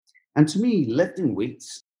And to me, lifting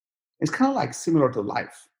weights is kind of like similar to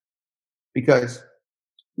life because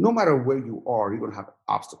no matter where you are, you're going to have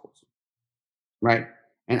obstacles, right?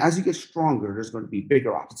 And as you get stronger, there's going to be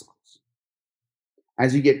bigger obstacles.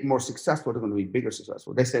 As you get more successful, there's going to be bigger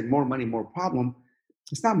successful. They said more money, more problem.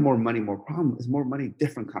 It's not more money, more problem. It's more money,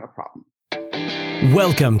 different kind of problem.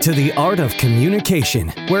 Welcome to the Art of Communication,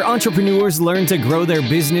 where entrepreneurs learn to grow their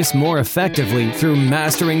business more effectively through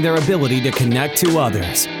mastering their ability to connect to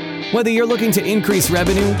others. Whether you're looking to increase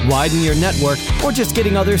revenue, widen your network, or just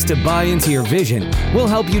getting others to buy into your vision, we'll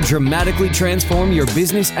help you dramatically transform your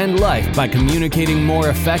business and life by communicating more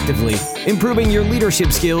effectively, improving your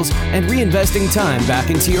leadership skills, and reinvesting time back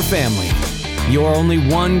into your family. You're only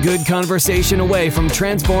one good conversation away from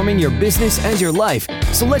transforming your business and your life.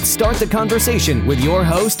 So let's start the conversation with your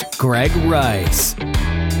host, Greg Rice.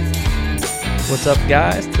 What's up,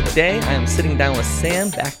 guys? Today I am sitting down with Sam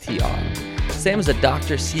Bakhtiar. Sam is a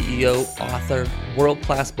doctor, CEO, author,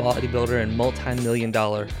 world-class bodybuilder, and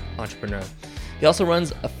multi-million-dollar entrepreneur. He also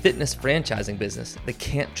runs a fitness franchising business, the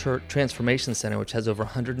Camp Transformation Center, which has over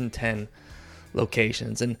 110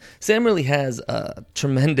 locations. And Sam really has a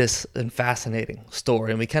tremendous and fascinating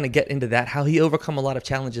story, and we kind of get into that, how he overcome a lot of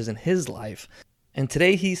challenges in his life. And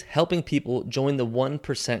today he's helping people join the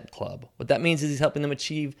 1% club. What that means is he's helping them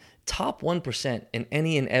achieve top 1% in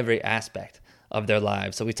any and every aspect of their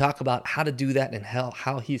lives. So we talk about how to do that and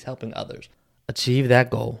how he's helping others achieve that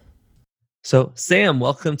goal. So Sam,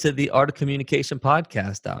 welcome to the Art of Communication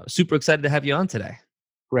podcast. Super excited to have you on today.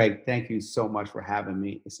 Greg, thank you so much for having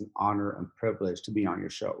me. It's an honor and privilege to be on your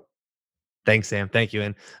show. Thanks, Sam. Thank you.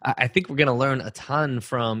 And I think we're going to learn a ton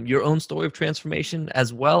from your own story of transformation,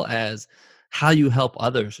 as well as how you help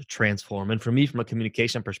others transform. And for me, from a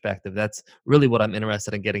communication perspective, that's really what I'm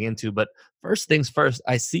interested in getting into. But first things first,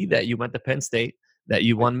 I see that you went to Penn State, that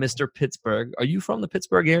you won Mr. Pittsburgh. Are you from the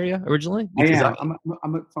Pittsburgh area originally? Because I'm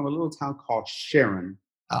from a little town called Sharon,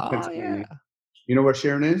 Pennsylvania. Yeah. You know where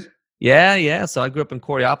Sharon is? Yeah. So I grew up in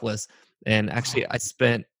Coriopolis, and actually I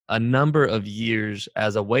spent a number of years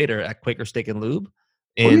as a waiter at Quaker Steak and Lube.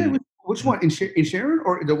 Which one? In Sharon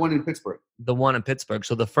or the one in Pittsburgh? The one in Pittsburgh.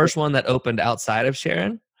 So the first one that opened outside of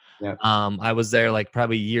Sharon. Yeah. I was there like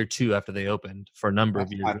probably year 2 after they opened for a number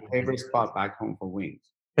of years. My favorite spot back home for wings.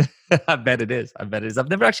 I bet it is. I've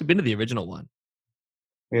never actually been to the original one.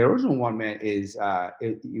 The original one, man, is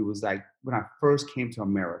it was like when I first came to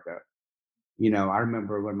America. I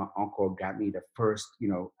remember when my uncle got me the first,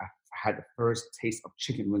 I had the first taste of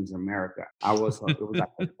chicken wings in America. It was like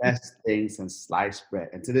the best thing since sliced bread.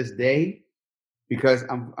 And to this day, because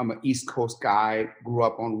I'm an East Coast guy, grew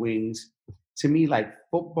up on wings, to me, like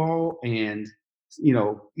football and,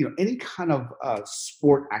 any kind of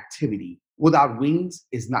sport activity without wings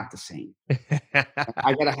is not the same.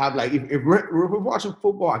 I got to have if we're watching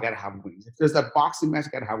football, I got to have wings. If there's a boxing match, I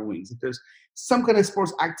got to have wings. If there's some kind of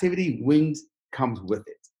sports activity, wings comes with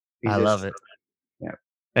it. I love it. Yeah.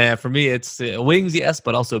 And for me, it's wings, yes,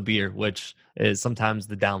 but also beer, which is sometimes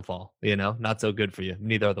the downfall, not so good for you.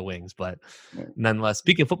 Neither are the wings, but nonetheless.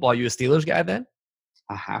 Speaking of football, you a Steelers guy then?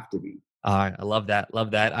 I have to be. All right. I love that.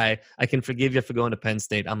 I can forgive you for going to Penn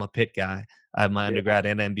State. I'm a Pitt guy. I have my undergrad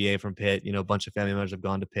and MBA from Pitt. A bunch of family members have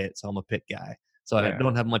gone to Pitt, so I'm a Pitt guy. So I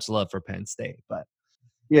don't have much love for Penn State, but.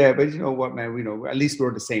 Yeah, but you know what, man? At least we're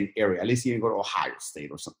in the same area. At least you didn't go to Ohio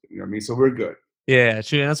State or something. You know what I mean? So we're good. Yeah,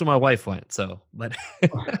 true. That's where my wife went. So, but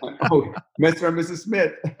Mr. and Mrs.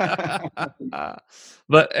 Smith.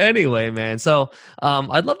 But anyway, man. So,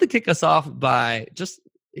 I'd love to kick us off by just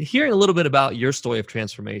hearing a little bit about your story of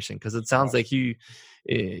transformation, because it sounds like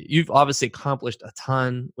you've obviously accomplished a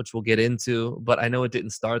ton, which we'll get into. But I know it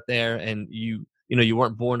didn't start there, and you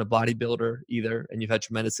weren't born a bodybuilder either, and you've had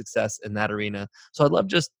tremendous success in that arena. So I'd love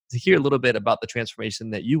just to hear a little bit about the transformation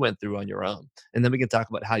that you went through on your own, and then we can talk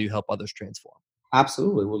about how you help others transform.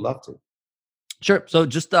 Absolutely. We'd love to. Sure. So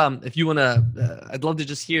just if you want to, I'd love to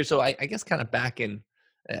just hear. So I guess kind of back in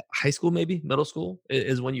high school, maybe middle school,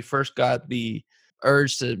 is when you first got the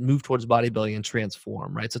urge to move towards bodybuilding and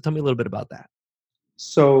transform, right? So tell me a little bit about that.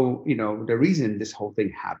 So, the reason this whole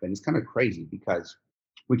thing happened is kind of crazy because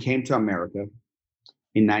we came to America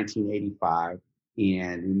in 1985,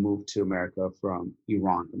 and we moved to America from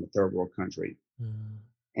Iran, from a third world country. Mm.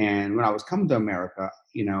 And when I was coming to America,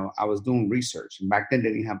 I was doing research. And back then, they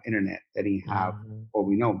didn't have internet. They didn't have what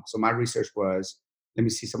we know. So my research was, let me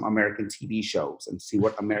see some American TV shows and see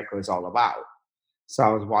what America is all about. So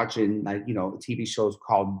I was watching, TV shows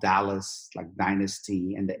called Dallas, like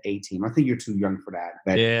Dynasty and the A-Team. I think you're too young for that.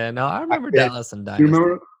 But yeah, no, I remember Dallas and Dynasty. You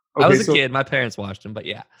remember? Okay, I was a kid. My parents watched them, but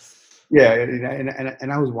yeah. Yeah,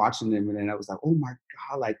 and I was watching them, and then I was like, "Oh my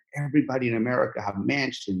god!" Like everybody in America have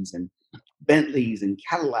mansions and Bentleys and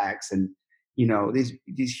Cadillacs, and these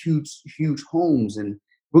huge homes, and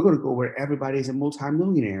we're going to go where everybody's a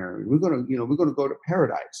multimillionaire. We're going to go to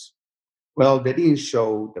paradise. Well, they didn't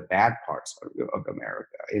show the bad parts of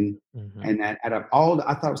America, Hmm. and that out of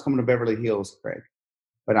I thought I was coming to Beverly Hills, Craig,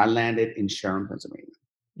 but I landed in Sharon, Pennsylvania.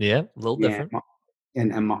 Yeah, a little Yeah, different.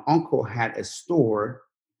 and my uncle had a store,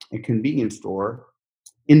 a convenience store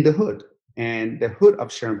in the hood. And the hood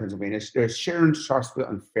of Sharon, Pennsylvania, there's Sharon, Sharpsville,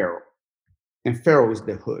 and Farrow. And Farrow is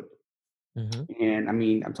the hood. Hmm. And I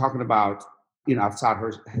mean, I'm talking about, outside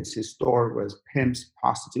his store was pimps,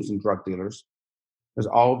 prostitutes, and drug dealers. There's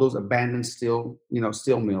all those abandoned steel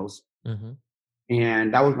mills. Hmm.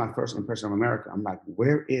 And that was my first impression of America. I'm like,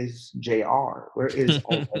 where is JR?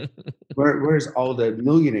 Where's all the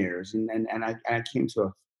millionaires? And I came to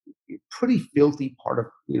a pretty filthy part of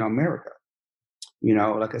America.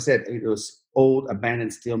 Like I said, it was old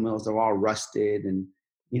abandoned steel mills. They're all rusted, and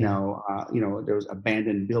Yeah. there was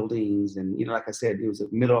abandoned buildings, and like I said, it was the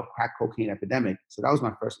middle of crack cocaine epidemic. So that was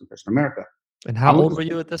my first impression of America. And I how went old to were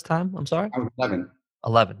you at this time? I'm sorry? I was 11,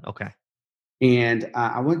 11. Okay. and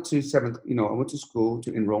I went to seventh. I went to school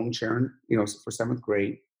to enroll in Sharon. For seventh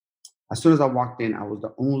grade. As soon as I walked in, I was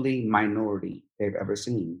the only minority they've ever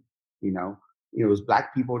seen. You know, it was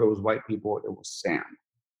black people, there was white people, it was Sam.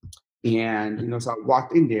 And so I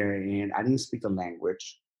walked in there and I didn't speak the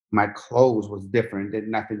language. My clothes was different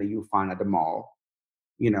than nothing that you find at the mall,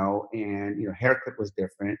 and haircut was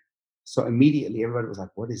different. So immediately everybody was like,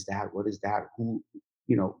 "What is that? What is that? Who,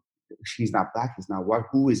 you know, she's not black, he's not white.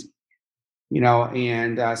 Who is he?"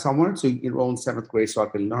 And so I wanted to enroll in seventh grade so I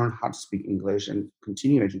could learn how to speak English and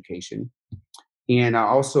continue education. And I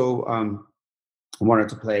also wanted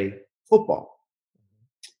to play football,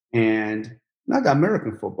 and not the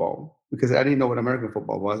American football because I didn't know what American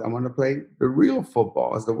football was. I wanted to play the real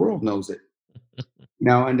football as the world knows it.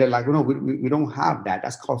 And they're like, well, no, we don't have that.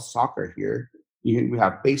 That's called soccer here. We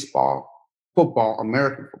have baseball, football,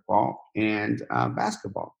 American football, and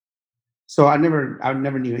basketball. So I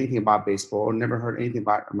never knew anything about baseball. Never heard anything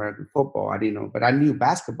about American football. I didn't know, but I knew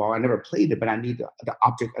basketball. I never played it, but I knew the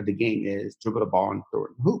object of the game is dribble the ball and throw it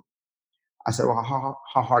in the hoop. I said, well,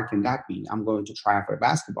 how hard can that be? I'm going to try out for the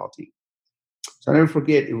basketball team. So I never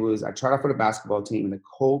forget, I tried out for the basketball team in the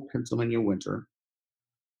cold Pennsylvania winter.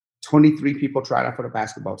 23 people tried out for the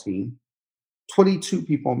basketball team. 22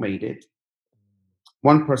 people made it.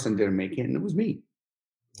 One person didn't make it, and it was me.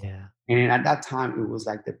 Yeah. And at that time, it was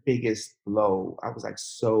like the biggest blow. I was like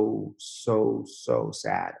so, so, so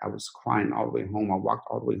sad. I was crying all the way home. I walked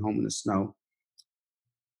all the way home in the snow.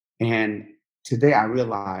 And today I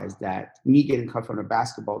realized that me getting cut from the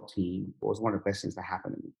basketball team was one of the best things that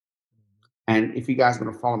happened to me. And if you guys are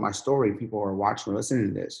going to follow my story, people who are watching or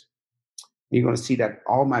listening to this, you're going to see that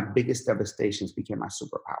all my biggest devastations became my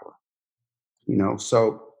superpower.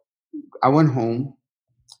 So I went home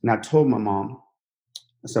and I told my mom,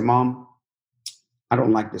 I said, Mom, I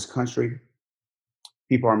don't like this country.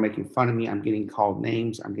 People are making fun of me. I'm getting called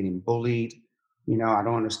names. I'm getting bullied. I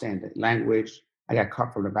don't understand the language. I got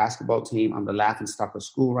cut from the basketball team. I'm the laughing stock of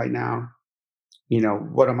school right now.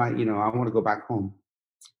 What am I? I want to go back home.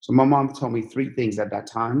 So my mom told me three things at that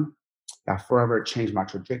time that forever changed my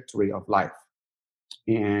trajectory of life.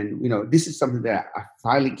 And this is something that I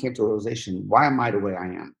finally came to a realization. Why am I the way I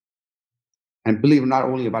am? And believe it or not,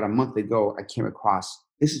 only about a month ago, I came across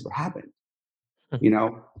this is what happened.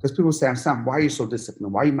 Because people say, Sam, why are you so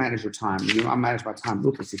disciplined? Why you manage your time? I manage my time.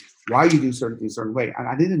 Look, why you do certain things a certain way. And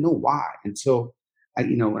I didn't know why until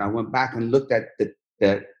when I went back and looked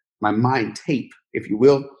at my mind tape, if you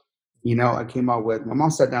will. I came out with my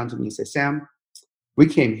mom sat down to me and said, Sam, we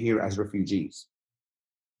came here as refugees.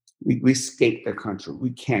 We escaped the country.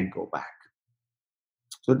 We can't go back.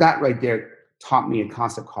 So that right there taught me a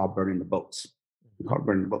concept called burning the boats. Called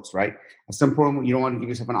burning the boats, right? At some point, you don't want to give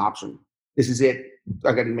yourself an option. This is it.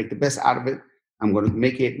 I got to make the best out of it. I'm going to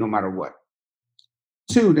make it no matter what.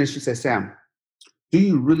 Two, then she said, Sam, do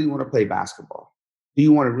you really want to play basketball? Do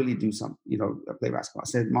you want to really do something, play basketball? I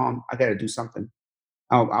said, Mom, I got to do something.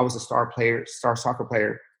 I was a star soccer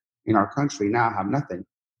player in our country. Now I have nothing.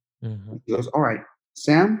 Hmm. He goes, all right,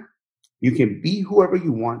 Sam, you can be whoever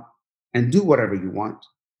you want and do whatever you want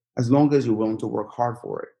as long as you're willing to work hard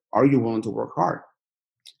for it. Are you willing to work hard?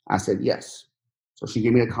 I said, yes. So she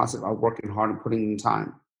gave me the concept of working hard and putting in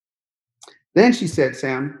time. Then she said,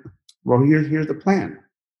 Sam, well, here's the plan.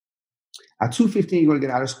 At 2:15, you're going to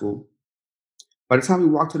get out of school. By the time you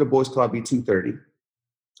walk to the boys' club, it'll be 2:30.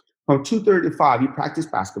 From 2:30 to 5, you practice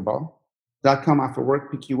basketball. They'll come after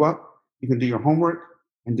work, pick you up. You can do your homework.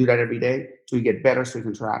 and do that every day so you get better so you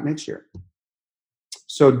can try out next year.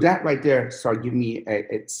 So that right there started giving me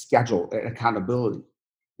a schedule, an accountability.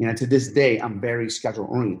 And to this day, I'm very schedule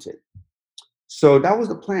oriented. So that was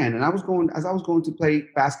the plan. And as I was going to play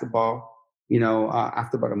basketball,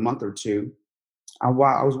 after about a month or two, I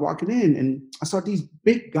was walking in and I saw these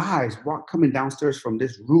big guys coming downstairs from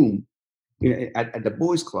this room, at the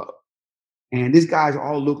boys club. And these guys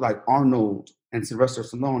all look like Arnold and Sylvester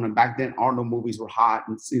Stallone. And back then, Arnold movies were hot,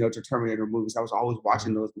 and the Terminator movies. I was always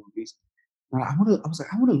watching those movies. And I was like,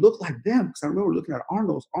 I want to look like them because I remember looking at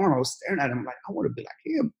Arnold's arm. I was staring at him I'm like, I want to be like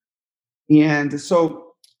him. And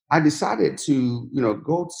so I decided to,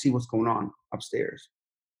 go see what's going on upstairs.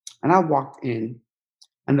 And I walked in,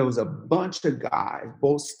 and there was a bunch of guys,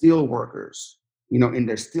 both steel workers, in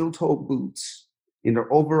their steel-toed boots, in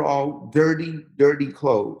their overall dirty, dirty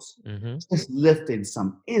clothes, Mm-hmm. just lifting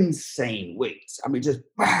some insane weights. I mean, just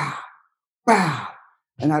bah, bah.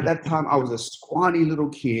 And at that time, I was a scrawny little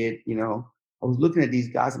kid, I was looking at these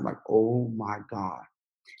guys. I'm like, oh my God.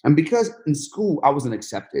 And because in school, I wasn't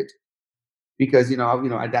accepted because,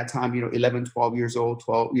 at that time, 11, 12 years old,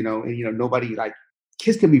 12, and, nobody like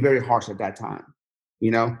kids can be very harsh at that time,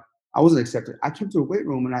 you know, I wasn't accepted. I came to a weight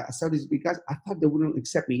room and I saw these big guys. I thought they wouldn't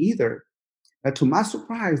accept me either. And to my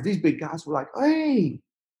surprise, these big guys were like, hey,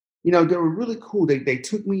 they were really cool. They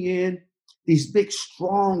took me in. These big,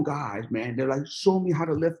 strong guys, man. They're like showing me how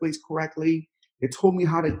to lift weights correctly. They told me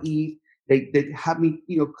how to eat. They had me,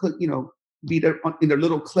 be there in their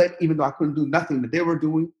little clique, even though I couldn't do nothing that they were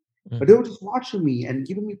doing. But they Mm-hmm. were just watching me and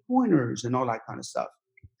giving me pointers and all that kind of stuff.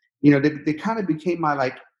 They kind of became my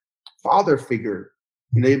like father figure.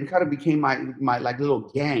 They kind of became my like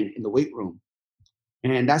little gang in the weight room.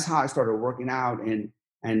 And that's how I started working out.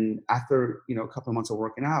 And after, a couple of months of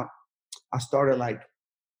working out, I started like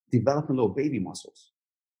developing little baby muscles.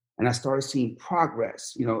 And I started seeing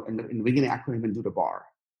progress. In the beginning, I couldn't even do the bar.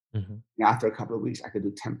 Mm-hmm. And after a couple of weeks, I could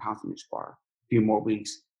do 10 pounds on each bar. A few more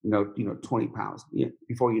weeks, 20 pounds.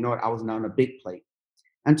 Before you know it, I was now on a big plate.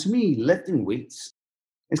 And to me, lifting weights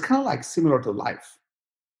is kind of like similar to life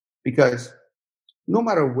because no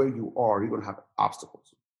matter where you are, you're going to have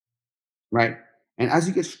obstacles, right? And as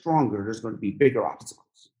you get stronger, there's going to be bigger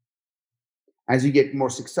obstacles. As you get more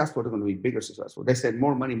successful, there's going to be bigger successful. They said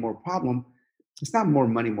more money, more problem. It's not more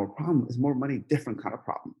money, more problem. It's more money, different kind of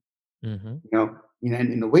problem. Mm-hmm.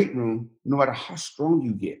 And in the weight room, no matter how strong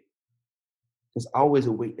you get, there's always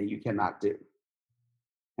a weight that you cannot do.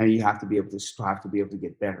 And you have to be able to strive to be able to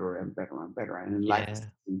get better and better and better. And in life, it's Yeah.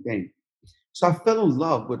 the same thing. So I fell in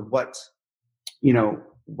love with what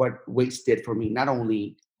weights did for me, not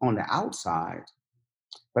only on the outside,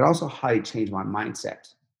 but also how it changed my mindset.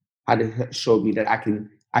 How it showed me that I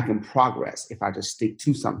can progress if I just stick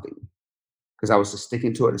to something. Because I was just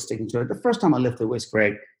sticking to it and sticking to it. The first time I lifted weights,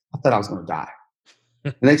 Greg, I thought I was going to die.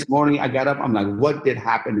 The next morning I got up, I'm like, what did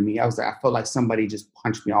happen to me? I felt like somebody just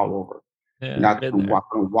punched me all over. Yeah, I been couldn't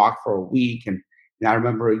there. walk for a week. And I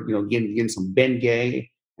remember, getting some Bengay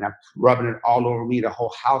and I rubbing it all over me. The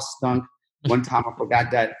whole house stunk. One time I forgot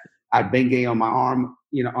that I had Bengay on my arm,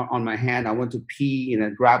 on my hand. I went to pee and I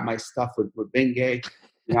grabbed my stuff with Bengay.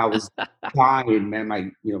 I was dying, man. My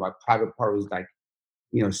private part was like,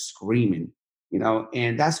 screaming,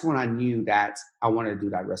 and that's when I knew that I wanted to do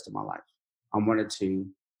that rest of my life. I wanted to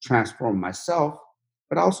transform myself,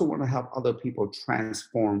 but I also want to help other people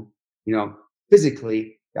transform,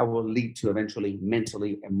 physically that will lead to eventually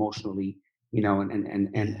mentally, emotionally,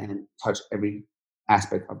 and touch every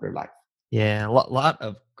aspect of their life. Yeah, a lot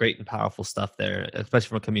of great and powerful stuff there, especially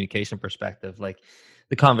from a communication perspective. Like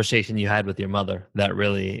the conversation you had with your mother that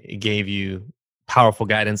really gave you powerful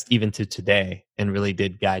guidance even to today and really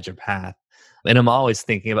did guide your path. And I'm always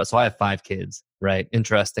thinking about, so I have 5 kids, right?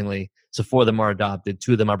 Interestingly, so 4 of them are adopted.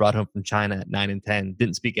 2 of them I brought home from China at 9 and 10,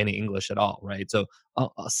 didn't speak any English at all, right? So a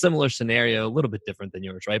similar scenario, a little bit different than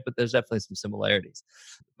yours, right? But there's definitely some similarities.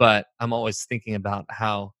 But I'm always thinking about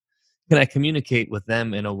how can I communicate with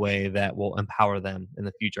them in a way that will empower them in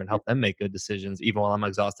the future and help them make good decisions, even while I'm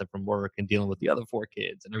exhausted from work and dealing with the other 4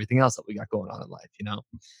 kids and everything else that we got going on in life.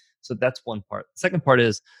 So that's one part. The second part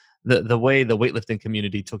is the way the weightlifting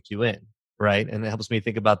community took you in, right? And it helps me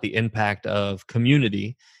think about the impact of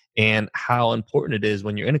community and how important it is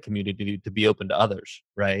when you're in a community to be open to others,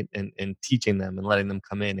 right? And teaching them and letting them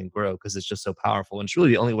come in and grow because it's just so powerful. And it's really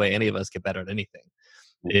the only way any of us get better at anything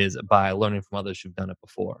is by learning from others who've done it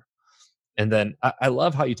before. And then I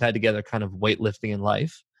love how you tied together kind of weightlifting in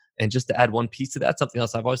life. And just to add one piece to that, something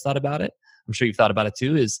else I've always thought about it, I'm sure you've thought about it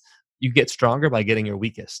too, is you get stronger by getting your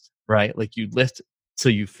weakest, right? Like you lift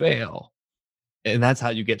till you fail, and that's how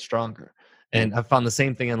you get stronger. And I've found the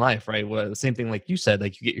same thing in life, right? Where the same thing, like you said,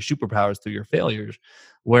 like you get your superpowers through your failures.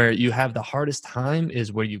 Where you have the hardest time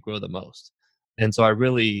is where you grow the most. And so I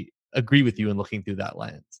really agree with you in looking through that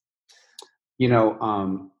lens. You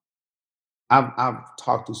know, I've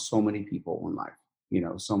talked to so many people in life,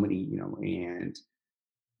 so many, and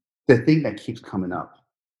the thing that keeps coming up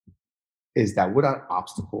is that without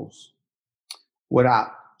obstacles,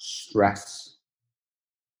 without stress,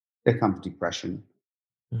 there comes depression,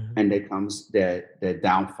 Mhm. and there comes the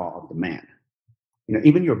downfall of the man.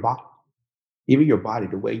 Even your body,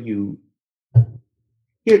 the way you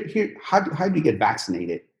how do you get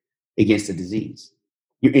vaccinated against the disease?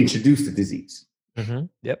 You introduce the disease.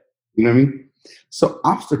 Yep. You know what I mean? So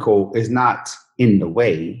obstacle is not in the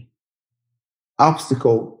way.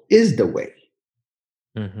 Obstacle is the way.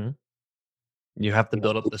 hmm You have to You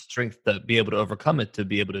know, build up the strength to be able to overcome it to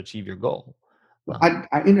be able to achieve your goal.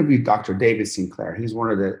 I interviewed Dr. David Sinclair. He's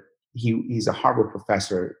one of he's a Harvard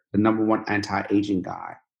professor, the number one anti-aging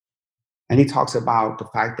guy. And he talks about the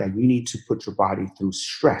fact that you need to put your body through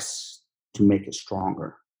stress to make it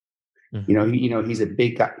stronger. Mhm. He's a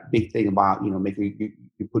big thing about, making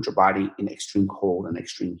you put your body in extreme cold and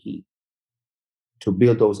extreme heat to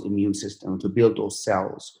build those immune systems, to build those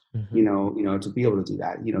cells, Mhm. to be able to do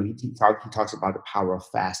that. He talks about the power of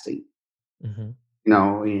fasting, Mhm.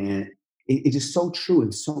 and it's just so true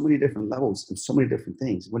in so many different levels and so many different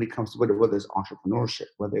things when it comes to whether it's entrepreneurship,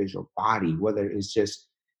 whether it's your body, whether it's just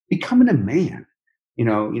becoming a man.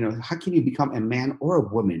 How can you become a man or a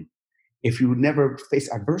woman if you never face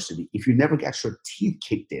adversity, if you never got your teeth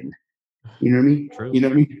kicked in? You know what I mean? True. You know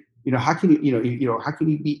what I mean? How can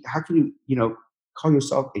how can you, call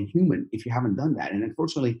yourself a human if you haven't done that? And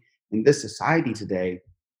unfortunately, in this society today,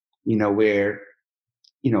 where,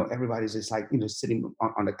 everybody's just like, sitting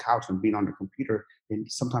on the couch and being on the computer,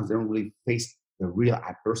 and sometimes they don't really face the real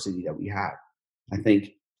adversity that we have. I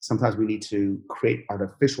think sometimes we need to create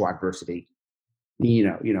artificial adversity,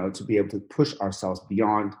 to be able to push ourselves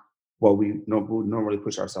beyond what we would normally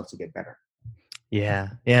push ourselves to get better. Yeah.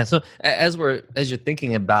 Yeah. So as you're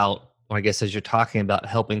thinking about, or I guess as you're talking about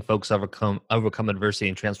helping folks overcome adversity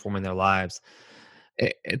and transforming their lives,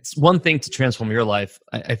 it's one thing to transform your life.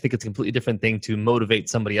 I think it's a completely different thing to motivate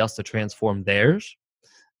somebody else to transform theirs.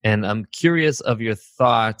 And I'm curious of your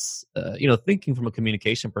thoughts, thinking from a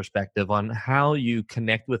communication perspective on how you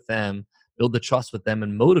connect with them, build the trust with them,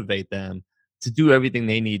 and motivate them to do everything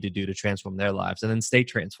they need to do to transform their lives and then stay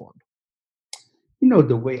transformed.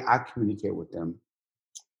 The way I communicate with them,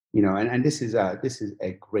 and this is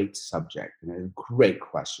a great subject and a great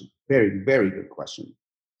question, very very good question.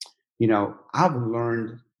 I've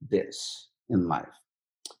learned this in life,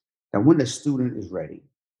 that when the student is ready,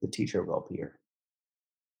 the teacher will appear.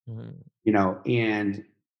 Mhm. And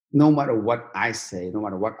no matter what I say, no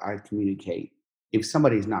matter what I communicate, if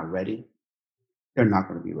somebody's not ready, they're not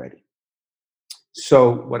going to be ready.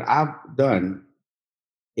 So what I've done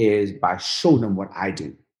is by showing them what I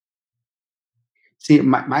do. See,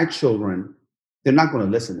 my children, they're not going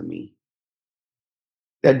to listen to me.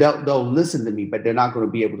 They'll listen to me, but they're not going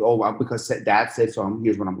to be able to, because dad said so,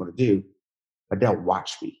 here's what I'm going to do. But they'll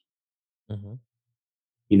watch me, Mhm.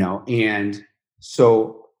 and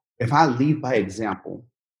so if I lead by example,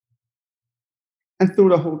 and through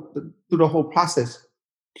the whole process,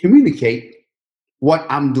 communicate what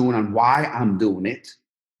I'm doing and why I'm doing it,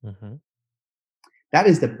 Mhm. that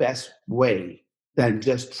is the best way than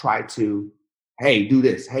just try to, hey, do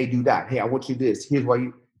this, hey, do that, hey, I want you to do this. Here's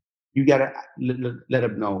why you gotta let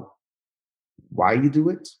them know why you do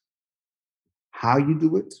it, how you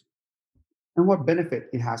do it, and what benefit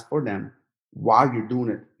it has for them while you're doing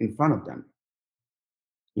it in front of them.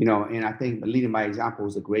 And I think leading by example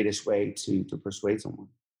is the greatest way to persuade someone.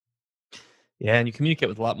 Yeah, and you communicate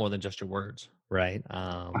with a lot more than just your words, right?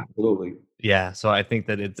 Absolutely. Yeah, so I think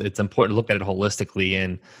that it's important to look at it holistically,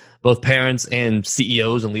 and both parents and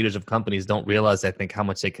CEOs and leaders of companies don't realize, I think, how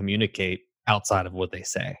much they communicate outside of what they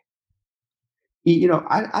say.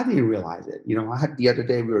 I didn't realize it. I had the other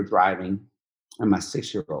day we were driving, and my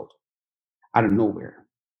 6-year-old, out of nowhere,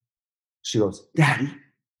 she goes, "Daddy,"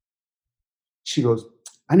 she goes,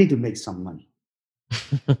 "I need to make some money."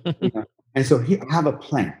 And so here I have a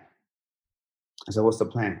plan. I said, "What's the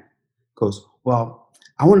plan?" Goes, "Well,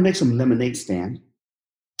 I want to make some lemonade stand,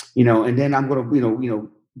 and then I'm gonna,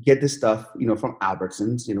 get this stuff, from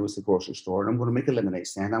Albertsons, it's a grocery store, and I'm gonna make a lemonade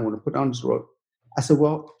stand. I'm gonna put it on this road." I said,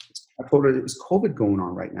 "Well," I told her, "it's COVID going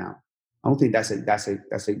on right now. I don't think that's a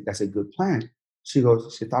good plan." She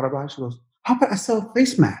thought about it. She goes, "How about I sell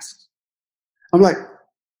face masks?" I'm like,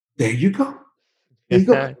 "There you go. There you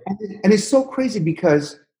go." Yeah. And it's so crazy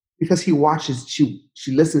because because she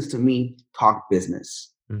listens to me talk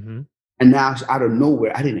business. Mm-hmm. And now out of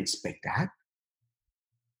nowhere, I didn't expect that,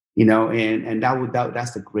 and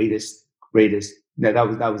that's the greatest, that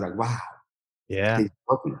was like, wow, Yeah. it's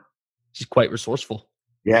working. She's quite resourceful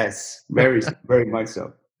Yes, very, very much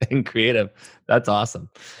so. and creative. That's awesome.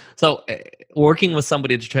 So, working with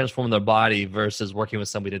somebody to transform their body versus working with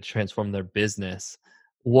somebody to transform their business,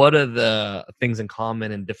 what are the things in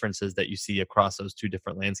common and differences that you see across those two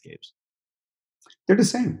different landscapes? They're the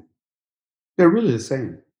same. They're really the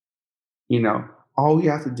same. You know, all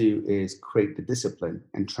you have to do is create the discipline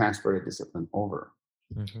and transfer the discipline over.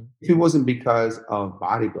 Mm-hmm. If it wasn't because of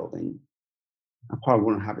bodybuilding, I probably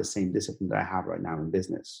wouldn't have the same discipline that I have right now in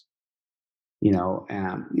business.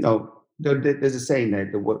 There's a saying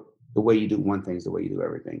that the way you do one thing is the way you do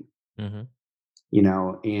everything.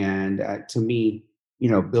 Mm-hmm. And to me,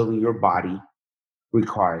 building your body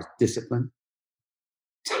requires discipline,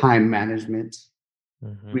 time management,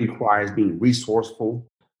 Mm-hmm. requires being resourceful,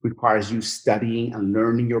 requires you studying and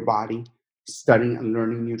learning your body, studying and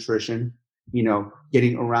learning nutrition,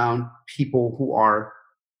 getting around people who are,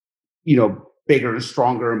 bigger and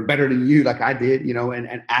stronger and better than you, like I did,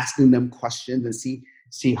 and asking them questions and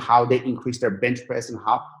see how they increase their bench press and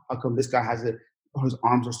how come this guy his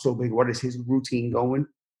arms are so big. What is his routine going?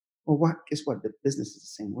 Well, guess what? The business is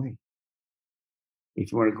the same way.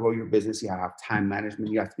 If you want to grow your business, you have time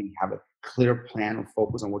management. You have to have a clear plan and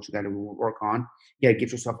focus on what you got to work on. You got to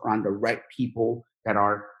get yourself around the right people that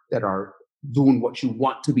are doing what you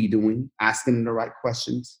want to be doing, asking them the right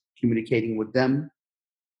questions, communicating with them.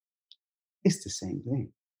 It's the same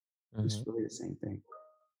thing. It's Mm-hmm. really the same thing.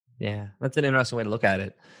 Yeah, that's an interesting way to look at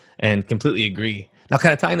it, and completely agree. Now,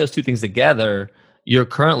 kind of tying those two things together, you're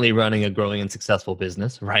currently running a growing and successful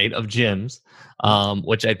business, right, of gyms,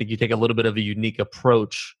 which I think you take a little bit of a unique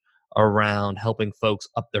approach around helping folks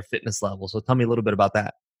up their fitness level. So, tell me a little bit about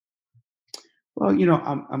that. Well,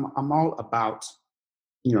 I'm all about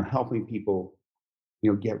helping people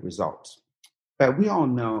get results. But we all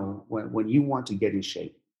know when you want to get in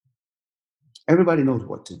shape, everybody knows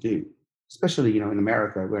what to do, especially, in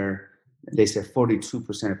America where they said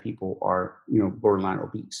 42% of people are, borderline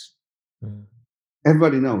obese. Mm.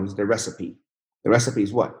 Everybody knows the recipe. The recipe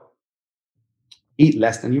is what? Eat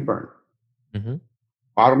less than you burn. Mm-hmm.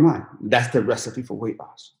 Bottom line, that's the recipe for weight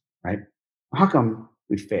loss, right? How come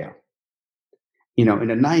we fail? In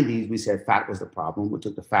the 90s, we said fat was the problem. We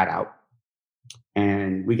took the fat out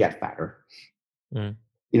and we got fatter. Mm.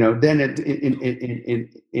 Then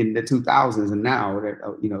in the 2000s and now, it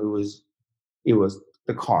was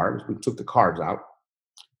the carbs. We took the carbs out.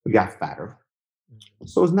 We got fatter.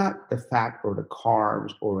 So it's not the fat or the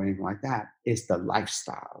carbs or anything like that. It's the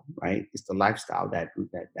lifestyle, right? It's the lifestyle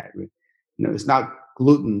it's not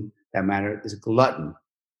gluten that matters. It's glutton.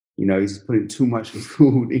 He's putting too much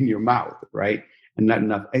food in your mouth, right? And not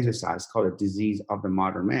enough exercise. It's called a disease of the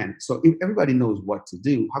modern man. So if everybody knows what to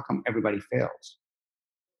do, how come everybody fails?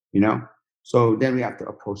 So then we have to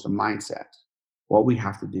approach the mindset. What we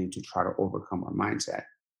have to do to try to overcome our mindset.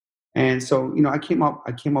 And so, I came up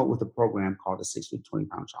with a program called the 6 week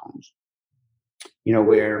 20-pound challenge.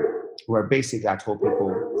 Where basically I told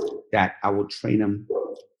people that I will train them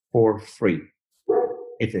for free.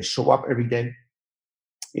 If they show up every day,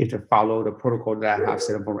 if they follow the protocol that I have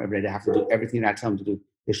set up for them every day, they have to do everything that I tell them to do.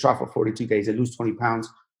 They show up for 42 days, they lose 20 pounds,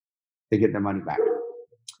 they get their money back.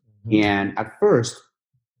 Mm-hmm. And at first,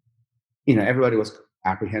 everybody was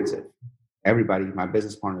apprehensive. Everybody, my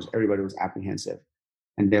business partners, everybody was apprehensive.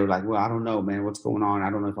 And they were like, well, I don't know, man, what's going on? I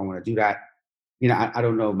don't know if I want to do that. I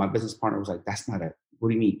don't know. My business partner was like, what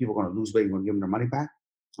do you mean? People are going to lose weight? You want to give them their money back?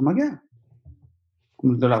 I'm like, yeah.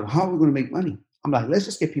 They're like, how are we going to make money? I'm like, let's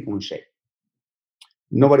just get people in shape.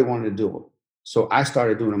 Nobody wanted to do it. So I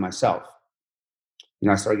started doing it myself.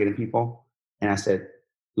 I started getting people and I said,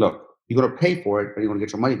 look, you're going to pay for it, but you're going to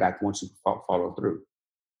get your money back once you follow through.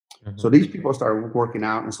 Mm-hmm. So these people started working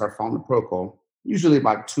out and start following the protocol. Usually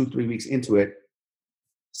about 2-3 weeks into it,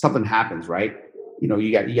 something happens, right? You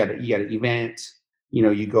got an event,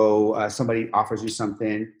 you go, somebody offers you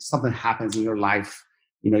something happens in your life,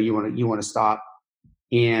 you want to stop.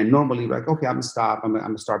 And normally like, okay, I'm gonna stop. I'm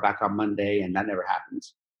gonna start back on Monday. And that never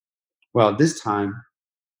happens. Well, this time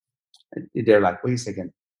they're like, wait a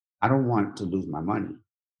second, I don't want to lose my money.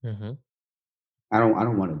 Mm-hmm. I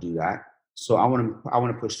don't want to do that. So I want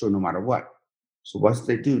to push through no matter what. So what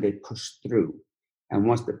they do, they push through. And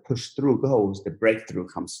once the push through goes, the breakthrough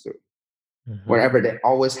comes through. Mm-hmm. Wherever they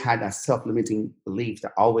always had that self-limiting belief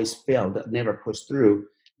that always failed, that never pushed through,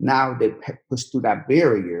 now they push through that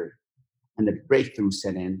barrier and the breakthrough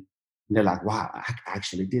set in. And they're like, wow, I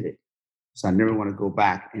actually did it. So I never want to go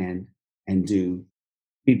back and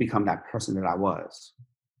become that person that I was.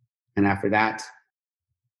 And after that,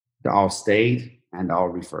 they all stayed and they all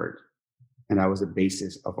referred, and that was the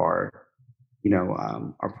basis of our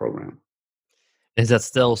program. Is that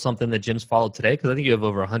still something that gyms follow today? Because I think you have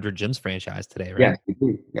over 100 gyms franchised today, right? Yes, we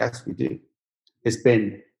do. Yes, we do. It's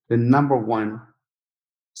been the number one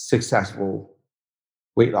successful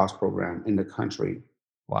weight loss program in the country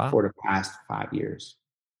Wow, for the past 5 years.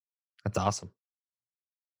 that's awesome.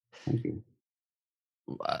 Thank you.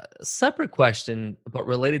 Separate question, but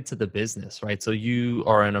related to the business, right? So you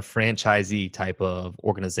are in a franchisee type of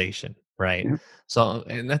organization, right? Yeah. So,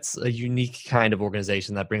 and that's a unique kind of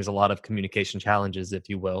organization that brings a lot of communication challenges, if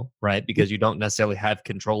you will, right? Because you don't necessarily have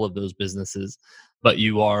control of those businesses, but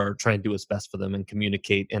you are trying to do what's best for them and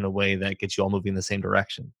communicate in a way that gets you all moving in the same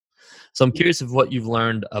direction. So I'm curious of what you've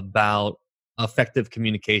learned about effective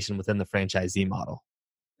communication within the franchisee model.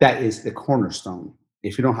 That is the cornerstone.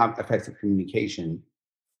 If you don't have effective communication,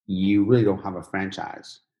 you really don't have a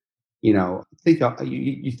franchise. You think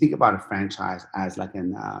about a franchise as like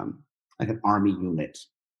an army unit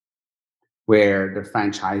where the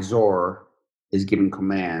franchisor is giving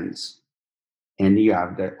commands, and you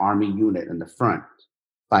have the army unit in the front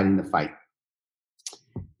fighting the fight.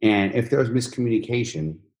 And if there's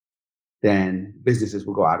miscommunication, then businesses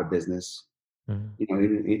will go out of business. Mhm.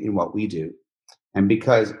 In what we do, and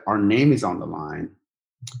because our name is on the line,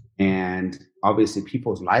 and obviously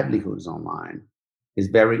people's livelihood is online, is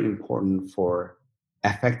very important for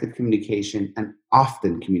effective communication and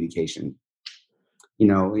often communication.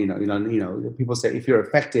 People say if you're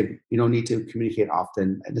effective, you don't need to communicate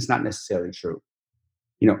often, and it's not necessarily true.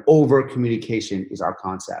 Over communication is our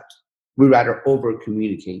concept. We rather over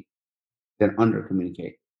communicate than under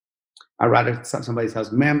communicate. I'd rather somebody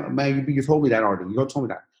tells, man, you told me that already. You don't told me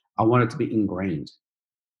that. I want it to be ingrained.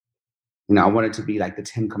 I want it to be like the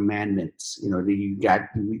Ten Commandments. That you got.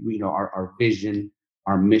 Our vision,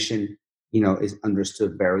 our mission. Is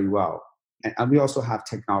understood very well, and we also have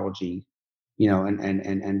technology.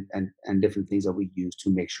 And different things that we use to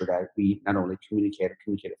make sure that we not only communicate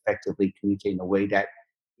effectively, communicate in a way that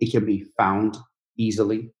it can be found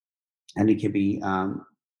easily, and it can be,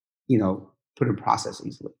 put in process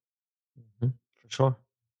easily. For sure.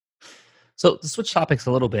 So to switch topics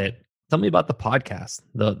a little bit, tell me about the podcast,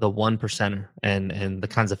 the one percenter, and the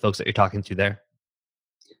kinds of folks that you're talking to there.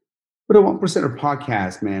 But a 1%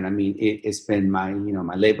 podcast, man, I mean, it's been my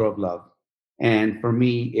labor of love. And for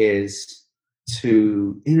me is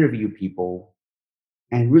to interview people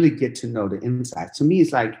and really get to know the insights. To me,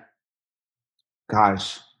 it's like,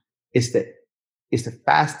 gosh, it's the it's the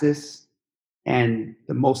fastest and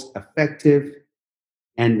the most effective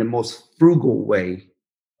and the most frugal way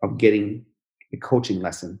of getting a coaching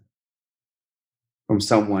lesson from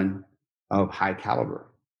someone of high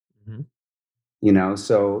caliber. Mhm.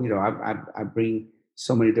 I bring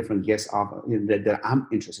so many different guests off that I'm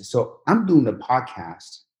interested. So I'm doing the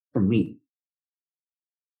podcast for me,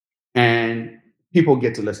 and people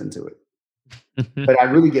get to listen to it. But I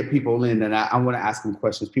really get people in, and I want to ask them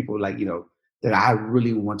questions. People that I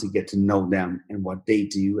really want to get to know them and what they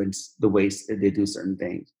do and the ways that they do certain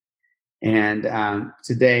things. And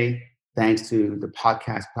today, thanks to the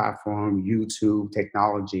podcast platform, YouTube,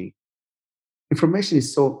 technology, information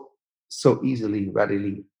is so easily,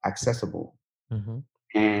 readily accessible. Mhm.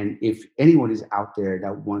 And if anyone is out there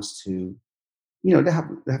that wants to, they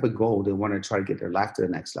have a goal, they want to try to get their life to the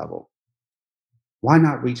next level, why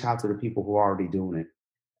not reach out to the people who are already doing it?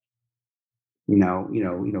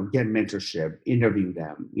 Get mentorship, interview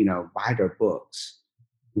them, buy their books,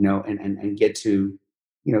 and get to,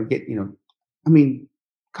 get, I mean,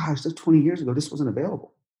 gosh, that's 20 years ago, this wasn't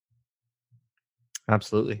available.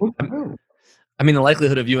 Absolutely. Wasn't available. I mean, the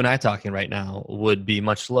likelihood of you and I talking right now would be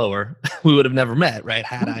much lower. We would have never met, right?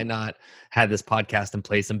 Had I not had this podcast in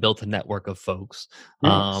place and built a network of folks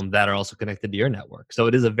Yes. that are also connected to your network. So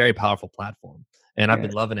it is a very powerful platform, and I've been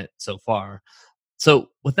Yes. loving it so far. So,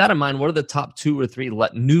 with that in mind, what are the top 2 or 3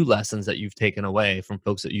 new lessons that you've taken away from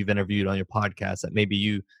folks that you've interviewed on your podcast that maybe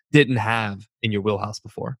you didn't have in your wheelhouse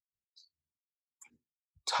before?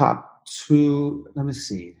 Top two, let me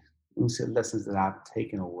see lessons that I've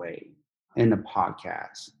taken away in the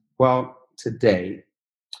podcast. Well, today,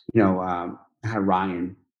 I had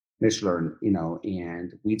Ryan Mishler,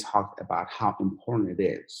 and we talked about how important it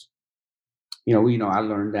is. I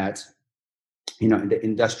learned that, in the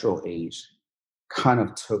industrial age, kind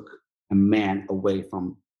of took a man away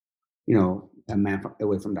from,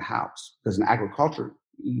 away from the house. Because in agriculture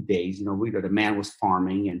days, the man was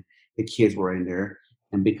farming and the kids were in there.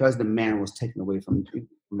 And because the man was taken away from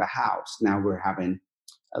the house, now we're having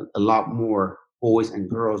a lot more boys and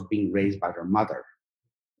girls being raised by their mother.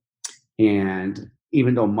 And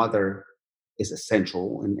even though mother is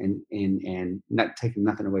essential and not taking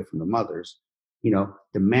nothing away from the mothers,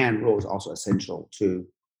 the man role is also essential to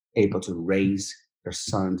able to raise their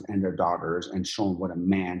sons and their daughters and show them what a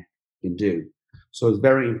man can do. So it's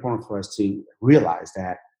very important for us to realize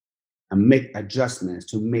that and make adjustments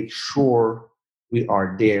to make sure we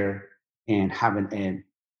are there and having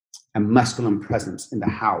a masculine presence in the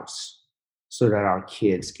house so that our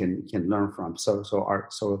kids can learn from. So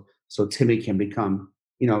Timmy can become,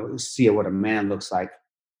 see what a man looks like.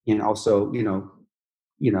 And also,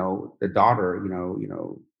 the daughter,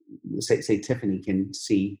 say Tiffany can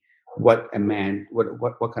see what a man,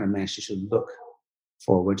 what kind of man she should look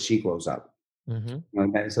for when she grows up. Hmm.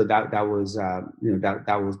 So that was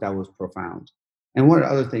that was profound. And one of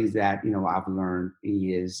the other things that I've learned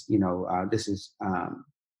is this is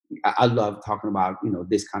I love talking about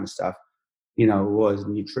this kind of stuff. Was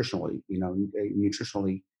nutritionally.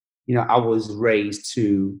 Nutritionally, I was raised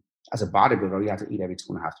to as a bodybuilder, you have to eat every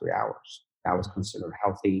 2.5 3 hours. That was Hmm. considered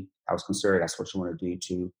healthy. That was considered that's what you want to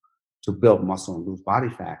do to build muscle and lose body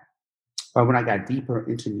fat. But when I got deeper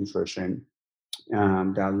into nutrition,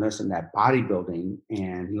 that I listened that bodybuilding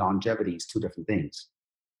and longevity is two different things.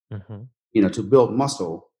 Hmm. To build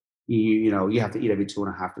muscle, you have to eat every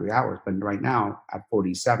 2.5 3 hours. But right now at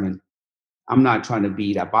 47, I'm not trying to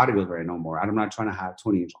be that bodybuilder no more. I'm not trying to have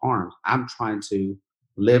 20-inch arms. I'm trying to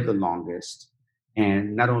live the longest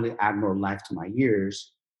and not only add more life to my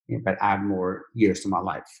years, but add more years to my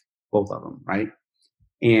life, both of them, right?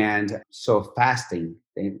 And so fasting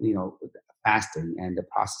and the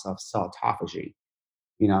process of autophagy,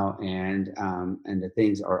 and the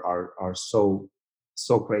things are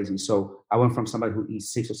so crazy. So I went from somebody who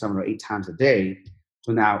eats 6 or 7 or 8 times a day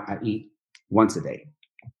to now I eat once a day.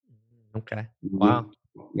 Okay. Wow. Mhm.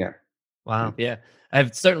 Yeah, yeah, Wow. Yeah.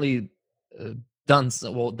 I've certainly uh, done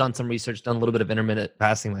some research, done a little bit of intermittent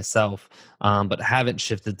fasting myself, but haven't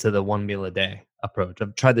shifted to the 1 meal a day approach.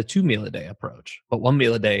 I've tried the 2 meal a day approach, but 1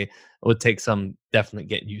 meal a day would take some definite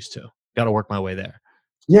getting used to. Got to work my way there.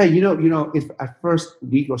 yeah. If at first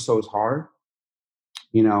week or so is hard,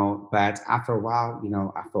 but after a while,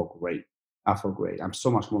 I feel great. I feel great. I'm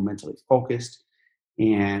so much more mentally focused,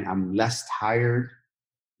 and I'm less tired,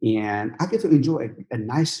 and I get to enjoy a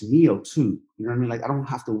nice meal too. You know what I mean? Like I don't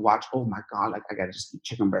have to watch. Oh my god! Like I got to just eat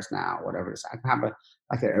chicken breast now, whatever it is. I can have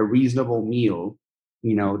a reasonable meal,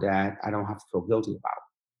 that I don't have to feel guilty about.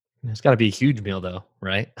 It's got to be a huge meal though,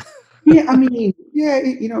 right? Yeah, I mean, yeah,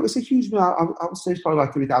 it's a huge meal. I would say it's probably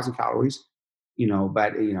like 3,000 calories.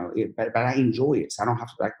 But I enjoy it. So I don't have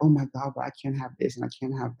to be like, oh my god, but I can't have this and I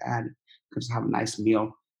can't have that. I can just have a nice meal.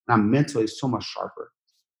 And I'm mentally so much sharper.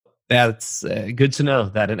 That's good to know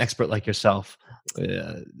that an expert like yourself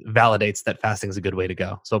validates that fasting is a good way to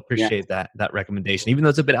go. So Yeah, appreciate that recommendation, even though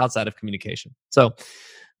it's a bit outside of communication. So,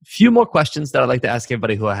 few more questions that I'd like to ask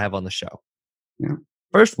everybody who I have on the show. yeah.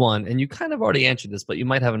 First one, and you kind of already answered this, but you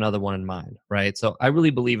might have another one in mind, right? So I really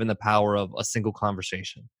believe in the power of a single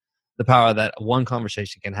conversation, the power that one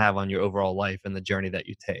conversation can have on your overall life and the journey that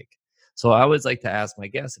you take. So I always like to ask my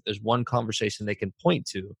guests if there's one conversation they can point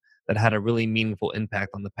to that had a really meaningful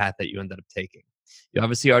impact on the path that you ended up taking. You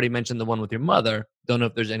obviously already mentioned the one with your mother. Don't know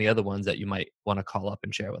if there's any other ones that you might want to call up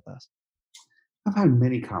and share with us. I've had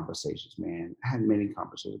many conversations, man. I had many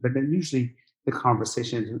conversations, but then usually the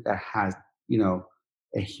conversation that has,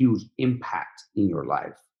 a huge impact in your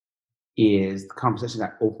life is the conversation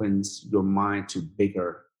that opens your mind to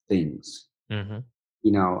bigger things. Hmm.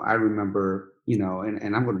 I remember,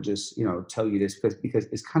 and I'm going to just, tell you this because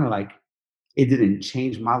it's kind of like it didn't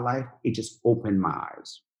change my life. It just opened my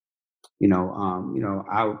eyes. We all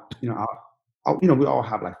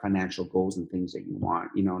have like financial goals and things that you want,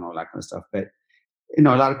 and all that kind of stuff. But a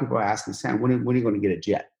lot of people are asking Sam, when are you going to get a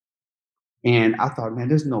jet? And I thought, man,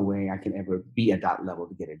 there's no way I can ever be at that level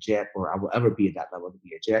to get a jet, or I will ever be at that level to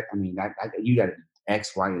be a jet. I mean, you got to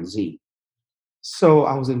X, Y, and Z. So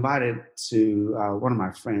I was invited to one of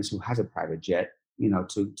my friends who has a private jet,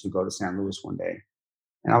 to go to San Luis one day.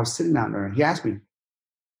 And I was sitting down there. He asked me,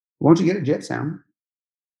 "Won't you get a jet, Sam?"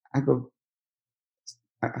 I go,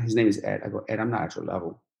 his name is Ed. I go, Ed, I'm not at your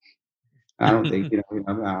level. I don't think,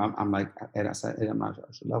 I'm like, Ed, I said, Ed, I'm not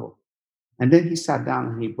at your level. And then he sat down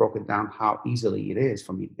and he broke it down how easily it is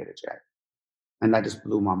for me to get a jet. And that just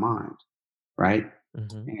blew my mind, right?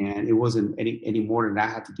 Hmm. And it wasn't any more than I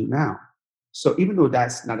had to do now. So even though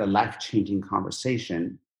that's not a life-changing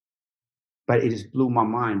conversation, but it just blew my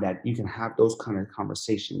mind that you can have those kind of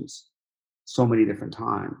conversations so many different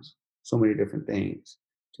times, so many different things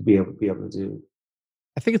to be able to do.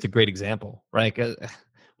 I think it's a great example, right?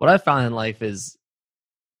 what I found in life is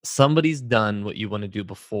somebody's done what you want to do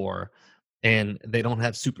before and they don't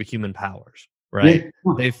have superhuman powers, right?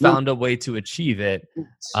 Yeah, They no, no. found a way to achieve it,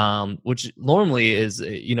 Yes. which normally is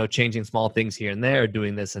changing small things here and there,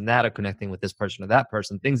 doing this and that, or connecting with this person or that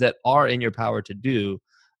person, things that are in your power to do,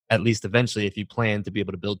 at least eventually, if you plan to be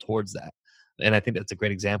able to build towards that. And I think that's a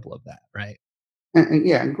great example of that, right? And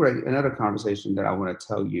yeah, and Greg, another conversation that I want to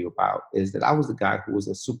tell you about is that I was the guy who was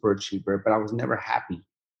a super achiever, but I was never happy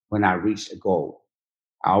when I reached a goal.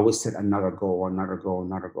 I always set another goal, another goal,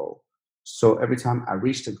 another goal. So every time I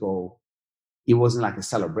reached a goal, it wasn't like a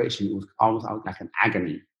celebration. It was almost like an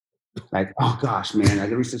agony. Like, oh gosh, man, I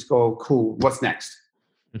reached this goal. Cool. What's next?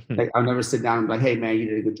 Like, I'll never sit down and be like, hey, man, you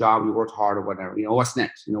did a good job. You worked hard or whatever. What's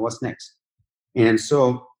next? What's next? And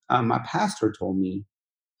so my pastor told me,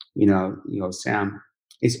 Sam,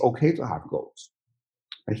 it's okay to have goals.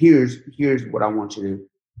 But here's what I want you to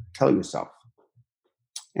tell yourself.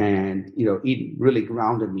 And it really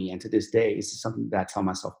grounded me. And to this day, it's something that I tell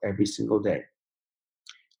myself every single day.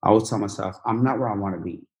 I always tell myself, I'm not where I want to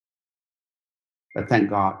be, but thank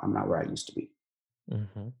God I'm not where I used to be.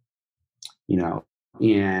 Hmm. You know,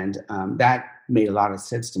 and that made a lot of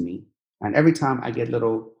sense to me. And every time I get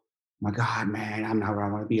little, my God, man, I'm not where I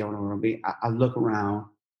want to be. I don't know where I want to be. I look around,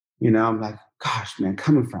 I'm like, gosh, man,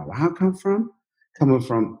 coming from where I come from, coming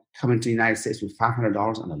to the United States with $500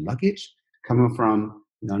 on the luggage, coming from,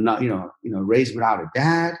 not, raised without a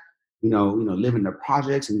dad, living in the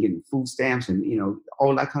projects and getting food stamps and,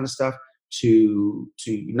 all that kind of stuff to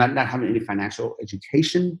not having any financial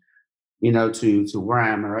education, to where I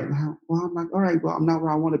am right now. Well, I'm like, all right, well, I'm not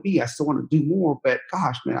where I want to be. I still want to do more, but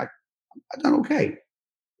gosh, man, I've done okay.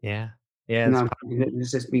 Yeah. Yeah. It's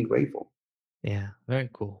It's just being grateful. Yeah, very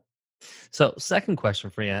cool. So, second question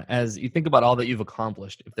for you: as you think about all that you've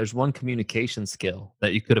accomplished, if there's one communication skill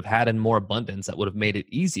that you could have had in more abundance that would have made it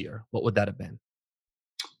easier, what would that have been?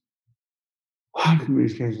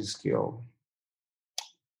 Communication skill.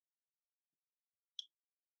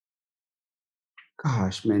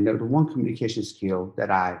 Gosh, man, the one communication skill that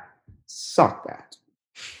I sucked at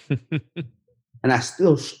and I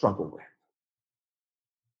still struggle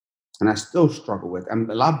with, I'm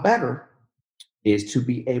a lot better, is to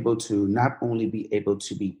be able to not only be able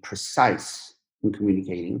to be precise in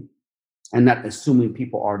communicating and not assuming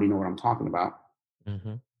people already know what I'm talking about,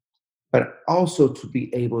 Hmm. but also to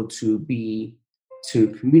be able to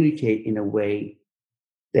communicate in a way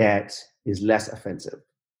that is less offensive.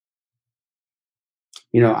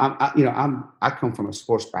 I come from a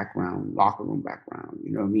sports background, locker room background.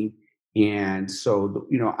 You know what I mean? And so,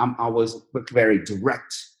 I'm always very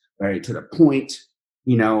direct, very to the point.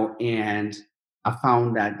 And I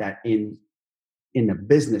found that in the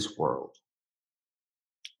business world,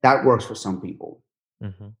 that works for some people,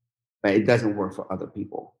 Hmm. but it doesn't work for other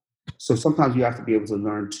people. So sometimes you have to be able to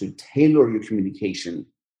learn to tailor your communication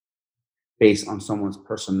based on someone's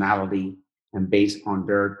personality and based on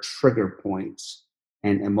their trigger points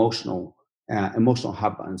and emotional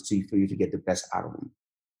hub buttons for you to get the best out of them.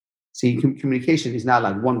 See, communication is not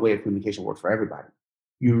like one way of communication works for everybody.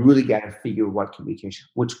 You Hmm. really got to figure which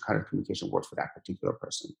kind of communication works for that particular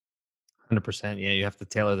person. 100%. Yeah, you have to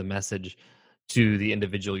tailor the message to the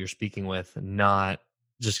individual you're speaking with, not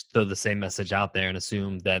just throw the same message out there and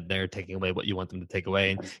assume that they're taking away what you want them to take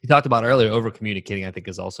away. And you talked about earlier, over communicating, I think,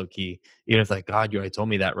 is also key. Even if, like, God, you already told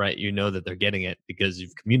me that, right? You know that they're getting it because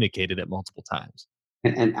you've communicated it multiple times.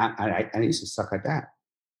 And I used to suck at that.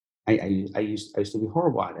 I used to be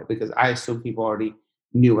horrible at it because I assumed people already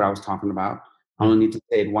knew what I was talking about. I only need to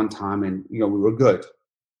say it one time, and we were good.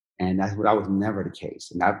 And that was never the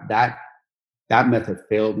case. And that method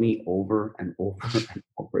failed me over and over and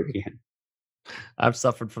over again. I've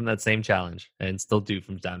suffered from that same challenge and still do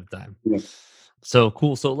from time to time. Yeah. So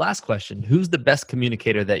cool. So last question, who's the best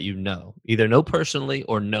communicator that you know? Either know personally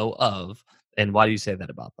or know of, and why do you say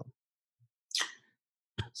that about them?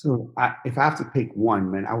 So if I have to pick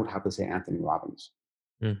one, man, I would have to say Anthony Robbins.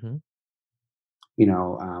 Mhm.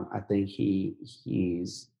 I think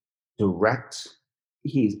he's direct,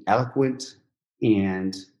 he's eloquent,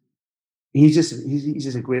 and he's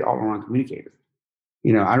just a great all around communicator.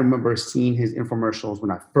 I remember seeing his infomercials when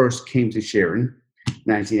I first came to Sharon,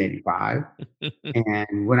 1985.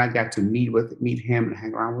 And when I got to meet him and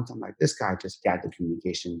hang around with him, like this guy just got the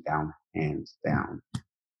communication down, hands down.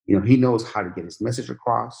 He knows how to get his message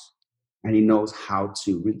across, and he knows how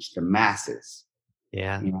to reach the masses.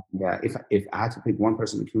 Yeah. If I had to pick one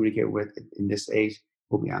person to communicate with in this age, it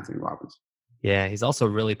would be Anthony Robbins. Yeah, he's also a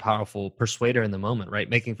really powerful persuader in the moment, right?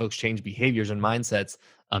 Making folks change behaviors and mindsets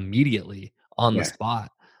immediately on the Yes,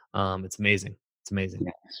 spot. It's amazing. It's amazing.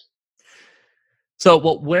 yes. So,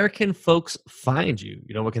 where can folks find you?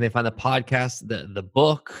 You know, where can they find the podcast, the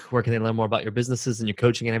book? Where can they learn more about your businesses and your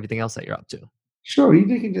coaching and everything else that you're up to? Sure, you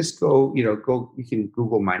can just you can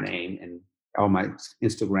Google my name and all my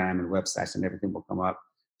Instagram and websites and everything will come up.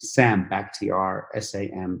 Sam Bakhtiar,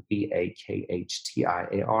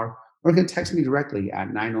 SAMBAKHTIAR, or you can text me directly at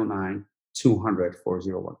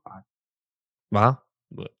 909-200-4015. Wow.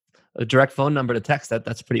 A direct phone number to text,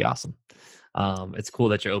 that's pretty awesome. It's cool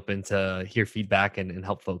that you're open to hear feedback and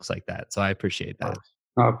help folks like that. So I appreciate that.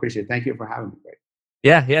 I appreciate it. Thank you for having me, Greg.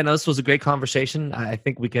 Yeah, no, this was a great conversation. I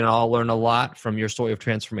think we can all learn a lot from your story of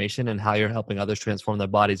transformation and how you're helping others transform their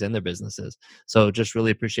bodies and their businesses. So just really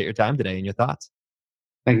appreciate your time today and your thoughts.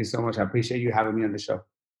 Thank you so much. I appreciate you having me on the show.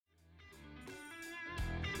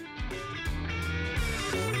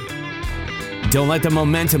 Don't let the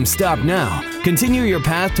momentum stop now. Continue your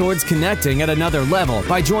path towards connecting at another level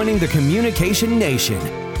by joining the Communication Nation.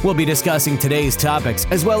 We'll be discussing today's topics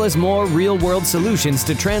as well as more real-world solutions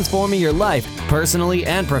to transforming your life personally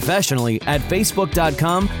and professionally at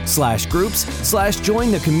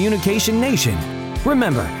facebook.com/groups/join the Communication Nation.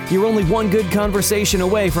 Remember, you're only one good conversation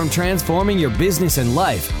away from transforming your business and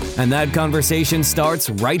life, and that conversation starts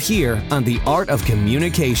right here on The Art of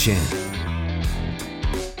Communication.